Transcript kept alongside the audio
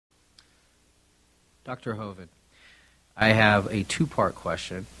Dr. Hovind, I have a two-part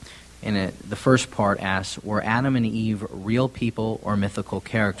question. The first part asks, were Adam and Eve real people or mythical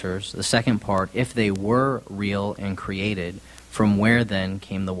characters? The second part, if they were real and created, from where then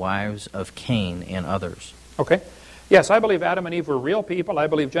came the wives of Cain and others? Okay. Yes, I believe Adam and Eve were real people. I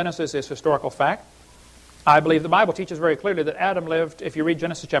believe Genesis is historical fact. I believe the Bible teaches very clearly that Adam lived, if you read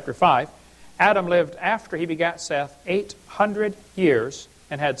Genesis chapter 5, Adam lived after he begat Seth 800 years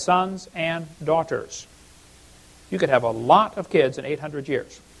and had sons and daughters. You could have a lot of kids in 800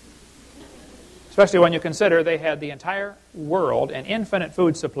 years. Especially when you consider they had the entire world, an infinite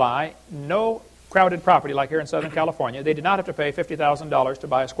food supply, no crowded property like here in Southern California. They did not have to pay $50,000 to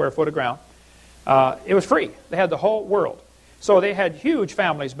buy a square foot of ground. It was free. They had the whole world. So they had huge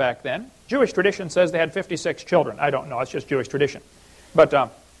families back then. Jewish tradition says they had 56 children. I don't know. It's just Jewish tradition. But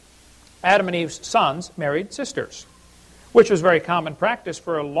Adam and Eve's sons married sisters, which was very common practice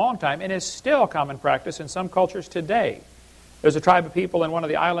for a long time and is still common practice in some cultures today. There's a tribe of people in one of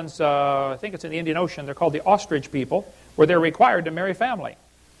the islands, I think it's in the Indian Ocean, they're called the ostrich people, where they're required to marry family.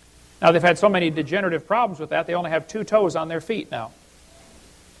 Now they've had so many degenerative problems with that, they only have 2 toes on their feet now.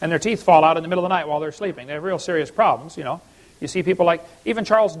 And their teeth fall out in the middle of the night while they're sleeping. They have real serious problems, you know. You see people like, even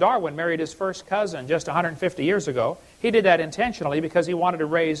Charles Darwin married his first cousin just 150 years ago. He did that intentionally because he wanted to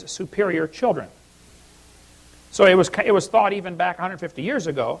raise superior children. So it was thought even back 150 years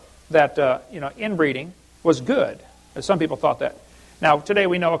ago that inbreeding was good. Some people thought that. Now, today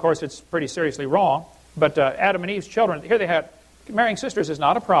we know, of course, it's pretty seriously wrong. But Adam and Eve's children, here they had, marrying sisters is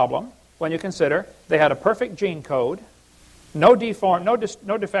not a problem when you consider they had a perfect gene code, no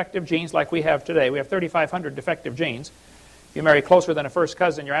defective genes like we have today. We have 3,500 defective genes. You marry closer than a first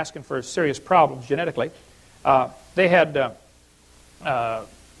cousin, you're asking for serious problems genetically. They had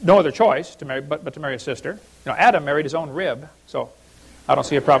no other choice to marry but to marry a sister. You know, Adam married his own rib, so I don't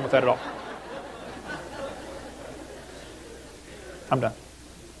see a problem with that at all. I'm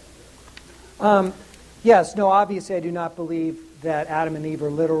done. Yes, no, obviously I do not believe that Adam and Eve are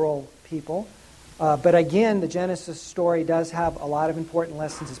literal people. But again, the Genesis story does have a lot of important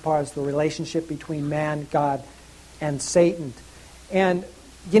lessons as far as the relationship between man, God, and Satan. And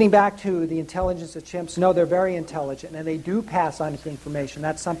getting back to the intelligence of chimps, no, they're very intelligent, and they do pass on information.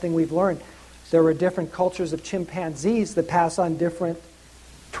 That's something we've learned. There were different cultures of chimpanzees that pass on different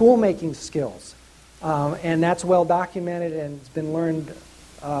tool-making skills. And that's well documented and it's been learned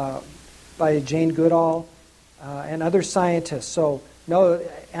by Jane Goodall and other scientists. So, no,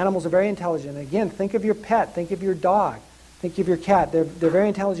 animals are very intelligent. Again, think of your pet, think of your dog, think of your cat. They're very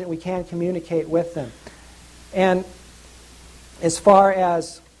intelligent. We can communicate with them. And as far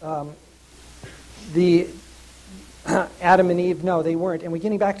as the Adam and Eve, no, they weren't. And we're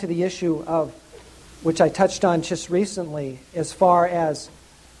getting back to the issue of, which I touched on just recently, as far as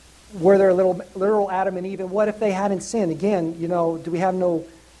were there literal Adam and Eve, and what if they hadn't sinned? Again, you know, do we have no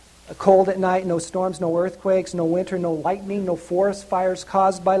cold at night, no storms, no earthquakes, no winter, no lightning, no forest fires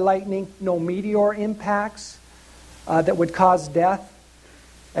caused by lightning, no meteor impacts that would cause death?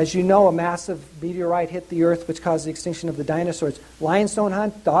 As you know, a massive meteorite hit the earth which caused the extinction of the dinosaurs. Lions don't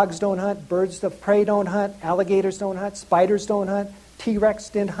hunt, dogs don't hunt, birds of prey don't hunt, alligators don't hunt, spiders don't hunt, T-Rex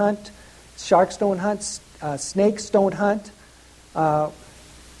didn't hunt, sharks don't hunt, snakes don't hunt.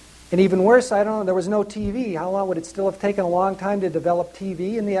 And even worse, I don't know, there was no TV. How long would it still have taken? A long time to develop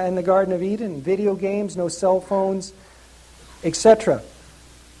TV in the Garden of Eden? Video games, no cell phones, etc.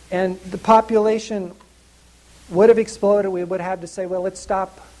 And the population would have exploded. We would have to say, well, let's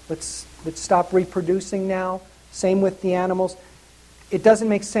stop reproducing now. Same with the animals. It doesn't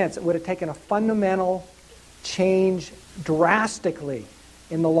make sense. It would have taken a fundamental change drastically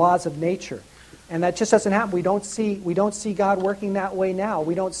in the laws of nature. And that just doesn't happen. We don't see God working that way now.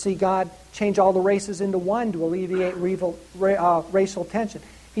 We don't see God change all the races into one to alleviate racial tension.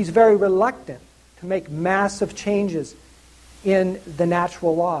 He's very reluctant to make massive changes in the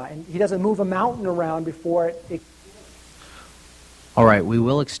natural law. And he doesn't move a mountain around before it. All right, we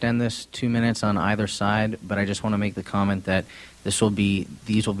will extend this 2 minutes on either side, but I just want to make the comment that these will be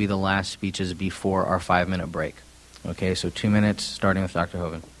the last speeches before our 5-minute break. Okay, so 2 minutes, starting with Dr.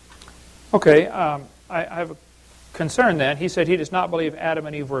 Hovind. Okay, I have a concern then. He said he does not believe Adam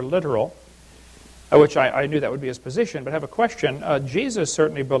and Eve were literal, which I knew that would be his position, but I have a question. Jesus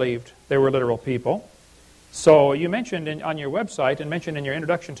certainly believed they were literal people. So you mentioned on your website and mentioned in your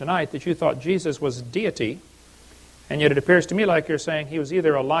introduction tonight that you thought Jesus was deity, and yet it appears to me like you're saying he was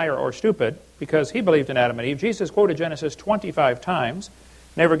either a liar or stupid because he believed in Adam and Eve. Jesus quoted Genesis 25 times,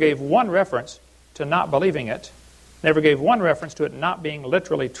 never gave one reference to not believing it, never gave one reference to it not being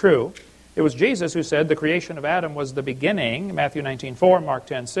literally true. It was Jesus who said the creation of Adam was the beginning, Matthew 19:4, Mark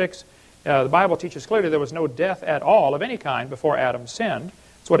 10:6, The Bible teaches clearly there was no death at all of any kind before Adam sinned.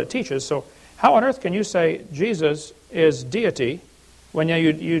 That's what it teaches. So how on earth can you say Jesus is deity when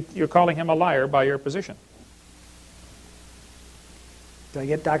you're calling him a liar by your position? Do I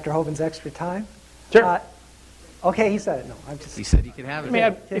get Dr. Hovind's extra time? Sure. Okay, he said it. No, I'm just... He said you could have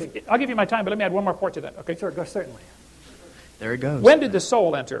it. I'll give you my time, but let me add one more point to that. Okay. Sure, go, certainly. There it goes. When did the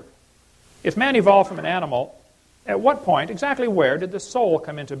soul enter? If man evolved from an animal, at what point, exactly where, did the soul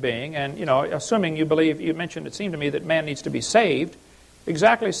come into being? And, assuming you believe, you mentioned, it seemed to me, that man needs to be saved.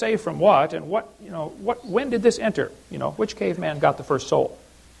 Exactly saved from what? And when did this enter? Which caveman got the first soul?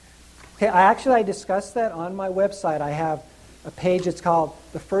 Okay, I discussed that on my website. I have a page, it's called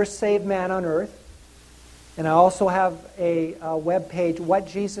The First Saved Man on Earth. And I also have a web page, What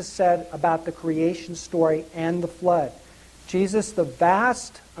Jesus Said About the Creation Story and the Flood. The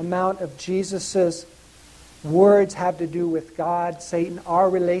vast amount of Jesus' words have to do with God, Satan, our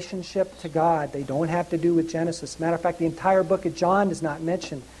relationship to God. They don't have to do with Genesis. Matter of fact, the entire book of John does not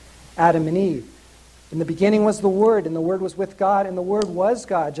mention Adam and Eve. In the beginning was the Word, and the Word was with God, and the Word was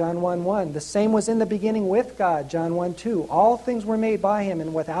God, John 1:1. The same was in the beginning with God, John 1:2. All things were made by Him,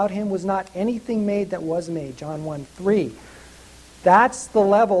 and without Him was not anything made that was made, John 1:3. That's the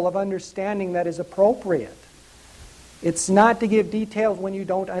level of understanding that is appropriate. It's not to give details when you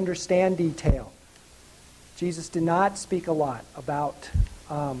don't understand detail. Jesus did not speak a lot about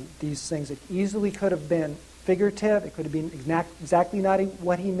these things. It easily could have been figurative. It could have been exactly not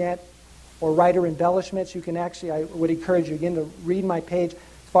what He meant, or writer embellishments. You can actually, I would encourage you again to read my page.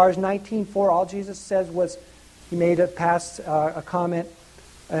 As far as 19:4, all Jesus says was, He made a comment.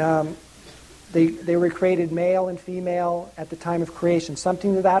 They were created male and female at the time of creation.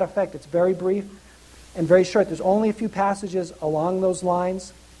 Something to that effect. It's very brief and very short. There's only a few passages along those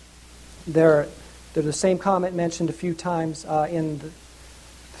lines. They're the same comment mentioned a few times in the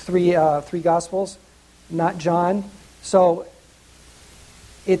three Gospels, not John. So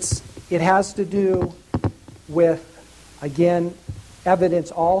it has to do with, again,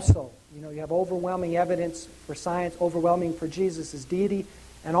 evidence also. You have overwhelming evidence for science, overwhelming for Jesus' deity,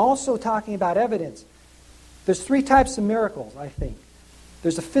 and also talking about evidence. There's three types of miracles, I think.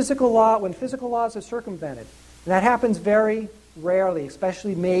 There's a physical law, when physical laws are circumvented. And that happens very rarely,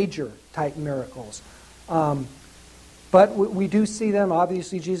 especially major type miracles. But we do see them.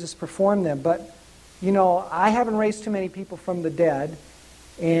 Obviously, Jesus performed them. But, I haven't raised too many people from the dead,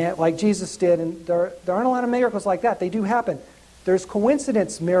 and like Jesus did, and there aren't a lot of miracles like that. They do happen. There's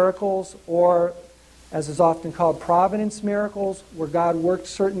coincidence miracles, or as is often called, providence miracles, where God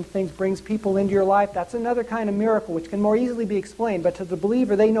works certain things, brings people into your life. That's another kind of miracle, which can more easily be explained. But to the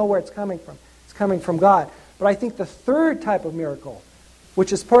believer, they know where it's coming from. It's coming from God. But I think the third type of miracle,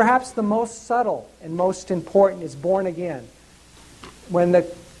 which is perhaps the most subtle and most important, is born again. When the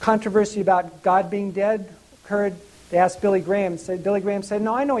controversy about God being dead occurred, they asked Billy Graham. Billy Graham said,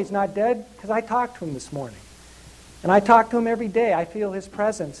 "No, I know He's not dead because I talked to Him this morning. And I talk to Him every day. I feel His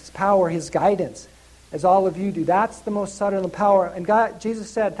presence, His power, His guidance, as all of you do." That's the most subtle power. And Jesus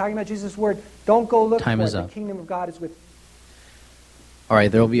said, talking about Jesus' word, don't go look for it. The kingdom of God is with you. All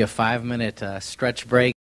right, there will be a 5-minute stretch break.